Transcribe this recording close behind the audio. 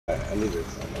I need to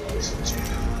find my license.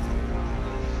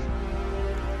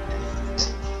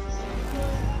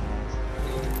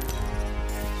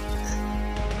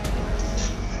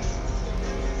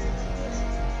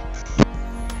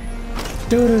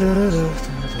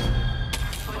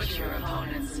 Put your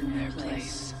opponents in their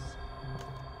place.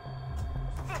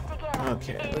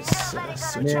 Okay,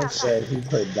 let's switch Man it. said he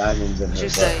put diamonds in her Did you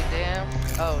butt. say damn?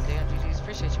 Oh, damn, GG's.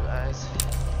 Appreciate you guys.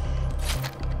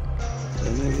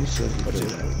 And then he said he put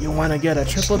it You want to get a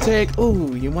triple take?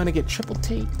 Ooh, you want to get triple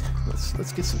take?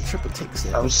 Let's get some triple takes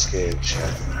there. I'm scared,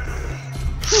 Chad.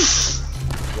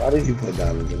 Why did you put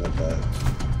diamonds in her butt?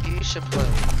 You should play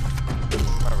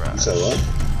Mirage. You said what?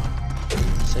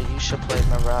 So you should play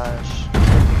Mirage.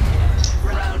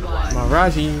 Round one.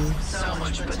 Miraji. So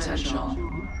much potential.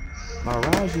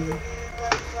 Miraji.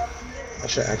 I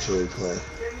should actually play.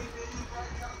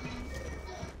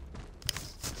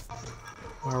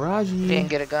 Miraji. Didn't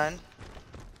get a gun.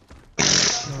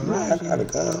 I got a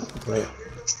gun, but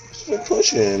you're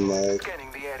pushing like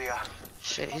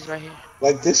Shit, he's right here.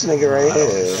 this nigga right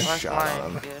here. Shot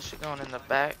Lifeline. Yeah, she going in the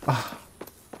back.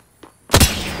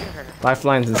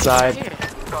 Lifeline's inside. Here.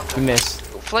 You missed.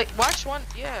 Watch one.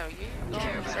 Yeah, you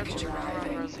Care package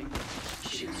arriving. Rosie.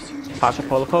 Pasha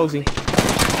Pola Cozy.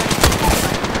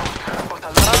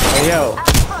 Hey yo.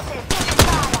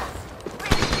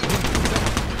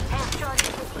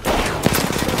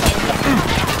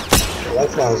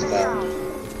 Lifeline's down.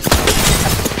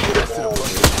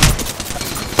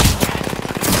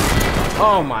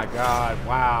 Oh my god,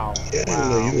 wow. Yeah, I didn't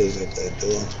know you was at that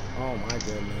door. Oh my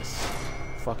goodness.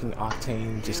 Fucking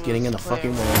Octane just getting in the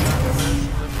fucking way.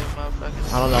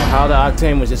 I don't know how the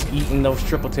Octane was just eating those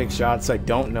triple take shots. I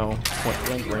don't know. Point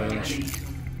blank range.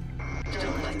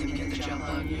 Don't let them get the jump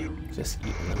on you. Just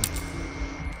eating them.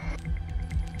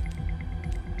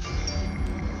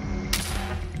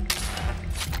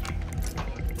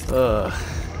 Ugh.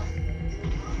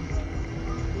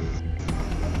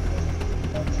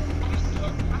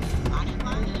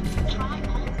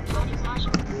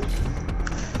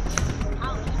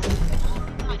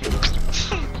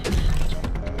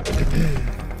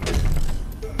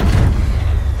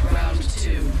 Round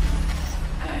two.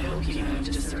 I hope you have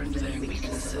discerned their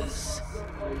weaknesses.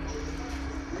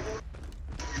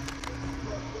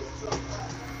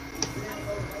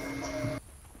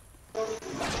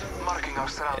 Marking our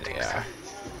surroundings. Yeah.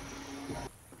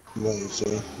 Let me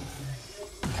see.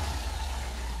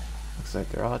 Looks like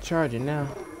they're all charging now.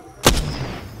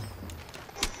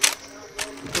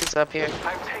 He's up here.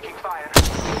 I'm taking fire.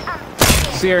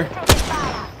 Seer.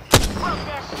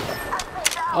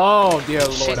 Oh dear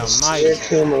Lord It Almighty.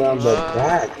 came around the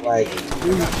back, like,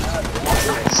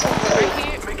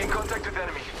 Making contact with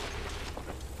enemy.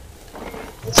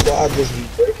 that's why I just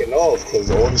be breaking off,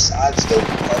 because all the sides still be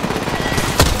covered.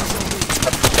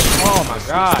 Oh my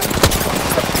god.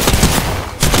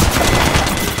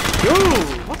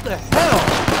 Dude, what the hell?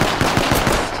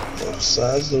 All the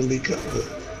sides don't be covered.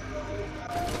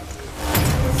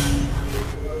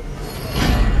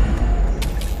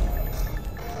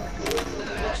 The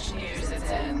match nears its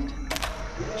end.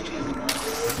 Do not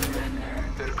surrender.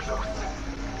 They're close.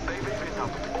 They will win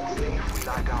out only if we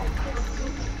lie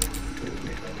down.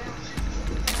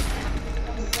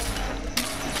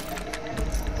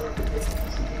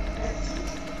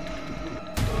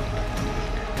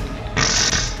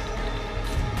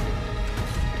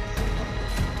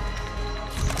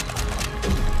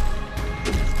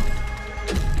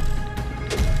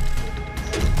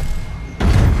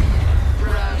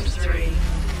 Round three.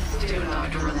 Do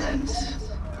not relent.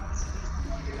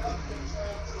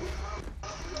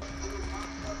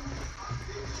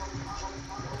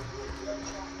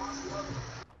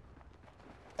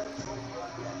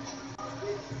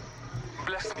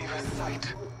 Bless me with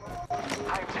sight.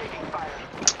 I'm taking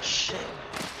fire. Shit.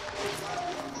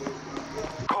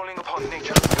 Calling upon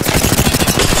nature.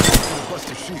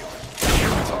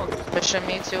 Pushing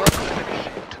me too.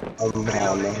 I'm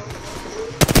behind them.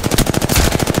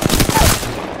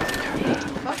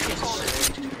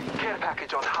 Care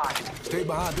package on high. Stay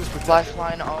behind this protector.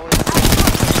 Lifeline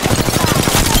always.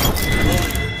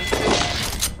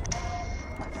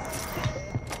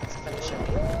 Finishing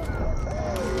me.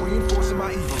 Reinforcing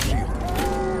my evil shield.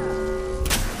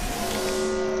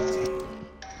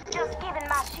 Just giving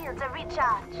my shields a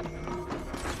recharge.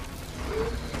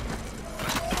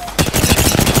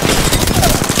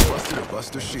 Busted a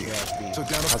buster shield. Took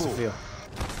down a How's it fool. feel?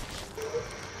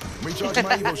 Recharge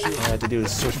my evil shield. All I had to do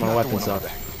is switch my weapons up.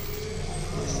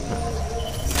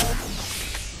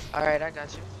 Alright, I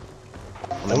got you.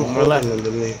 I'm More left. holding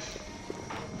underneath.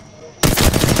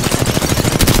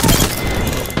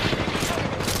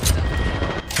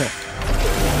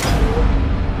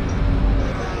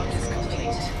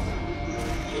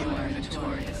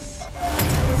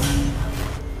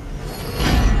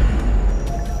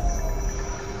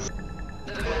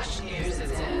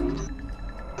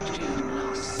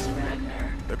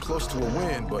 close to a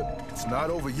win, but it's not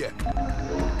over yet.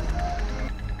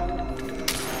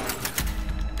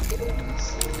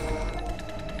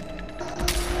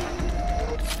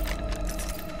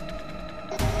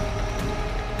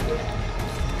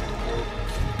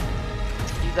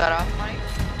 You got off, Mike?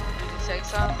 Did you take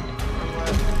some? Or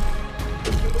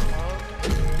what?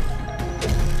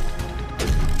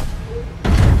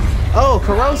 Oh,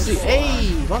 Karosi.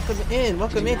 Hey, welcome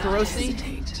in, Karosi.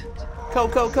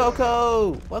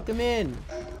 Coco, welcome in.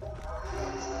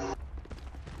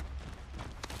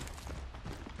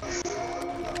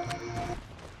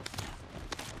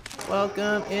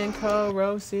 Welcome in,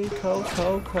 Karosi. Co.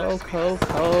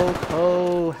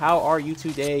 How are you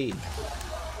today?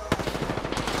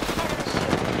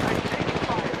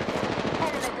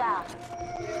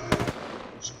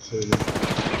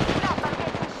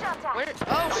 Where?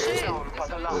 Oh shit!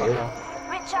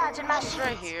 Recharging my It's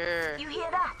right here. You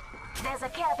hear that? There's a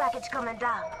care package coming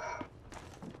down.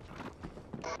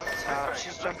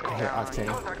 She's jumping Here, down. Octane.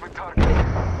 Contact with target.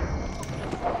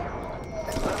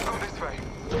 Let's go this way.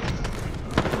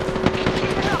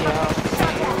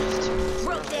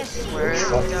 Broke their shield. Where?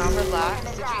 Down,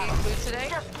 relax. Did you eat food today?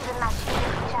 Just giving my shield a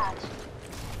recharge.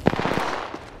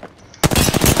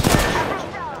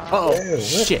 Uh-oh, Yeah, what?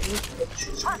 shit.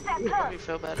 What's that Hope plug? you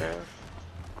feel better.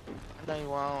 I know you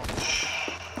won't.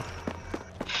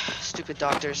 Stupid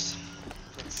doctors.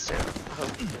 But still, I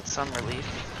hope you get some relief.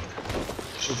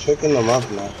 She's picking them up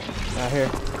now. Out here.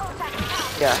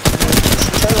 Yeah.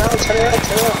 Turn around.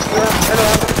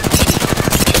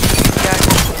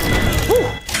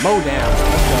 Mow down.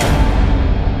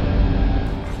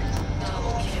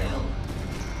 Double kill.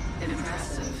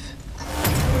 Impressive.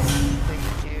 Thank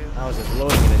you. I was just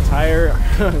loading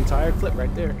an entire clip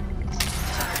right there.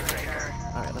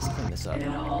 Alright, let's clean this up. In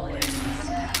all in.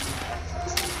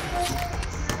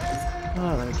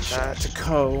 Oh, let me get shot to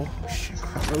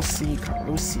Karosi.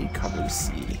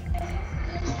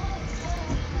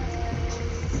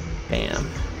 Bam.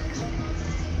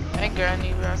 Hey, Granny,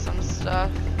 you got some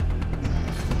stuff.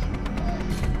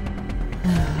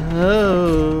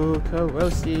 Oh,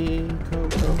 Karosi.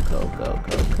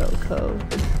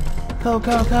 Co.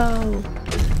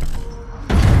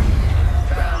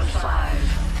 Round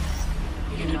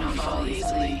 5. You do not fall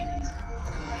easily.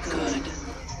 Good.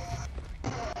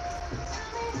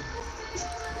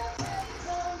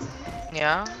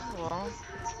 Yeah, well.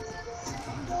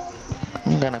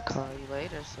 I'm gonna call you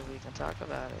later so we can talk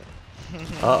about it.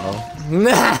 Uh-oh.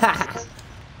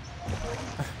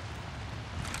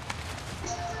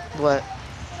 What?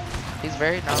 He's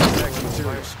very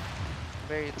knowledgeable.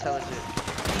 Very intelligent.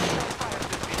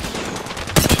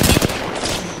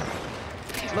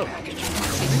 Look.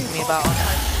 Teaching me about all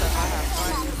kinds of stuff I have.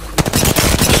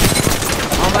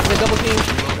 I'm about to double team.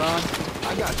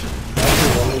 I got you.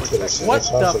 What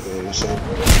the?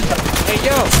 Hey,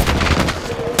 yo.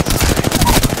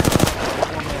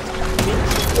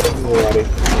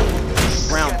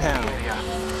 Round pound.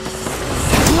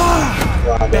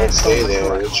 Well, I gotta stay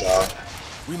there with y'all.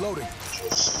 Reloading.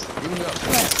 Just Moving up.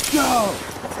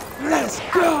 Let's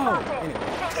go.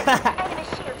 Enemy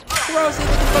shields broke. Karosi,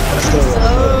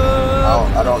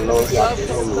 I don't know if y'all can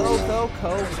hear me.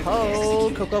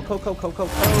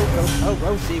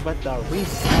 Karosi with the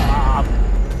resub.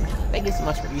 Thank you so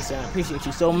much for resub. I appreciate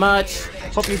you so much.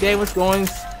 Hope your day was going.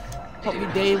 Hope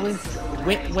your day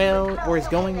went well or is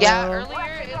going Yeah, well.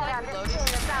 earlier it like loaded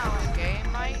the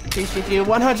game, Mike. Appreciate you.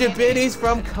 100 biddies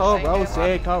from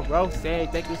Karosi.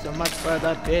 Thank you so much for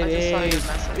the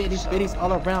biddies. Biddies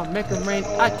all around. Make them rain.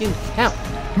 I can count.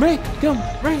 Make them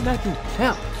rain. I can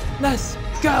count. Let's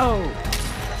go.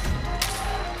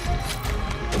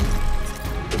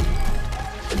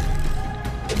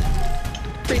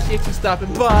 Appreciate you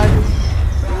stopping by.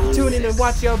 Tune in and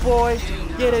watch your boy.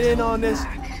 Get it in on this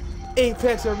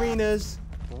Apex Arenas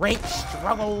rank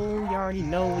struggle. You already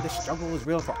know the struggle is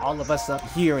real for all of us up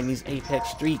here in these Apex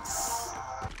streets.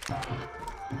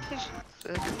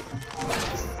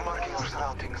 Marking our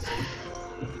surroundings.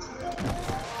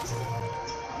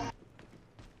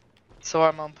 So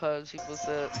I'm on pose equals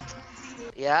it.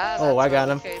 Yeah. Oh, I that's got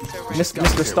him. okay to rank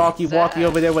Mr. Stalky Walkie that.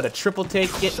 over there with a triple take.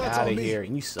 Get Shots out on of me. here.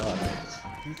 You suck.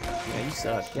 Yeah, you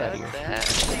suck. Get out of here. That.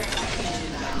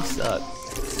 You suck.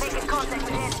 Making contact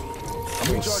with enemy.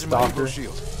 I'm recharging my Stalker. Evo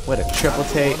shield. What a triple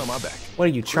take. One on my back. What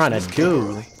are you trying to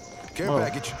do? Care Oh.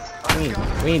 package.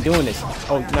 We ain't doing this.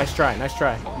 Oh, nice try.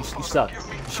 You suck. You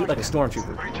shoot like a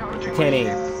stormtrooper. You can't aim.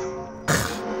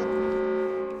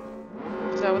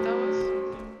 Is that what that was?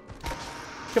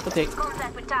 Triple take.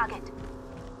 Contact with target.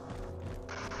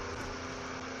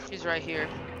 She's right here.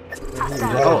 Not a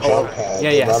jump pad.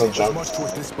 Yeah. Not a Not jump much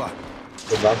towards pad. this spot.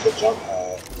 About to jump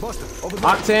pad. Buster, over there.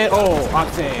 Octane. Oh,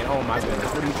 Octane. Oh my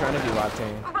goodness. What are you trying to do,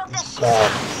 Octane? Broke this shit.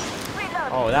 Stop.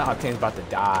 Reload. Oh, that Octane's about to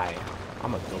die.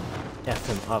 I'm gonna go F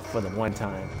him up for the one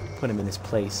time. Put him in his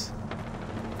place.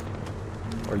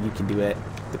 Or you can do it,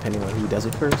 depending on who does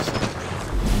it first.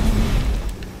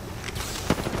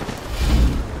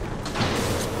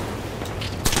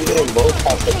 We didn't both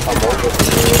have to come over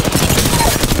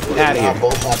here. We Outta did not here.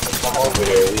 both have to come over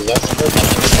there. We left first.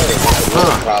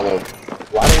 That's the problem.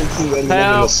 Why do we keep ending up in the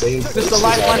Help! same Just places the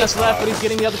light all line the that's left, but time? he's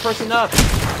getting the other person up.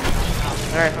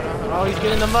 Alright, hold on. Oh, he's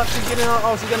getting them up. She's getting on.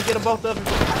 Oh, she's gonna get them both up.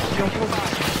 She's gonna pull them.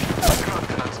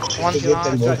 One, To two, get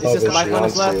them on. both It's up just the if light she line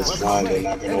wants that's to, left. it's fine. They're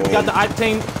not gonna You got the win.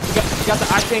 Octane. You got the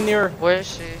Octane near. Where is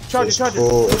she? Charge it, It's charge it.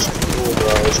 cool. It's cool,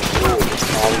 bro. It's cool. Just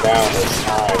calm down. It's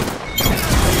fine.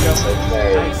 It's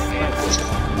okay. Nice, nice. Just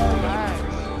calm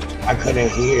down. I couldn't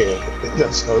hear.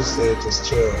 That's what I said. Just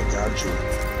chill. I got you.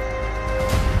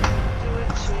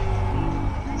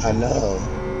 I know.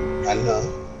 I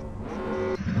know.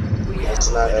 It's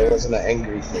not. It wasn't an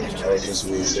angry thing. That was just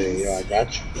me saying, "Yo, I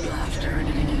got you." You'll have to earn it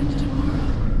again tomorrow.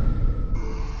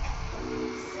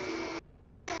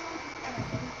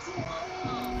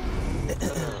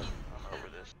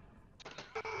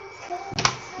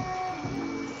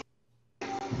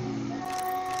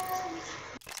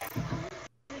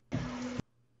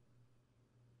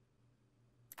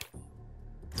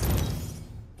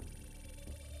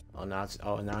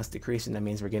 Now it's decreasing. That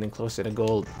means we're getting closer to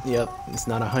gold. Yep. It's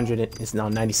not 100. It's now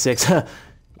 96.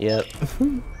 Yep.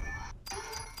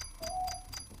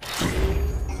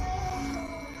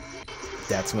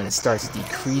 That's when it starts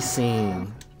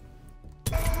decreasing.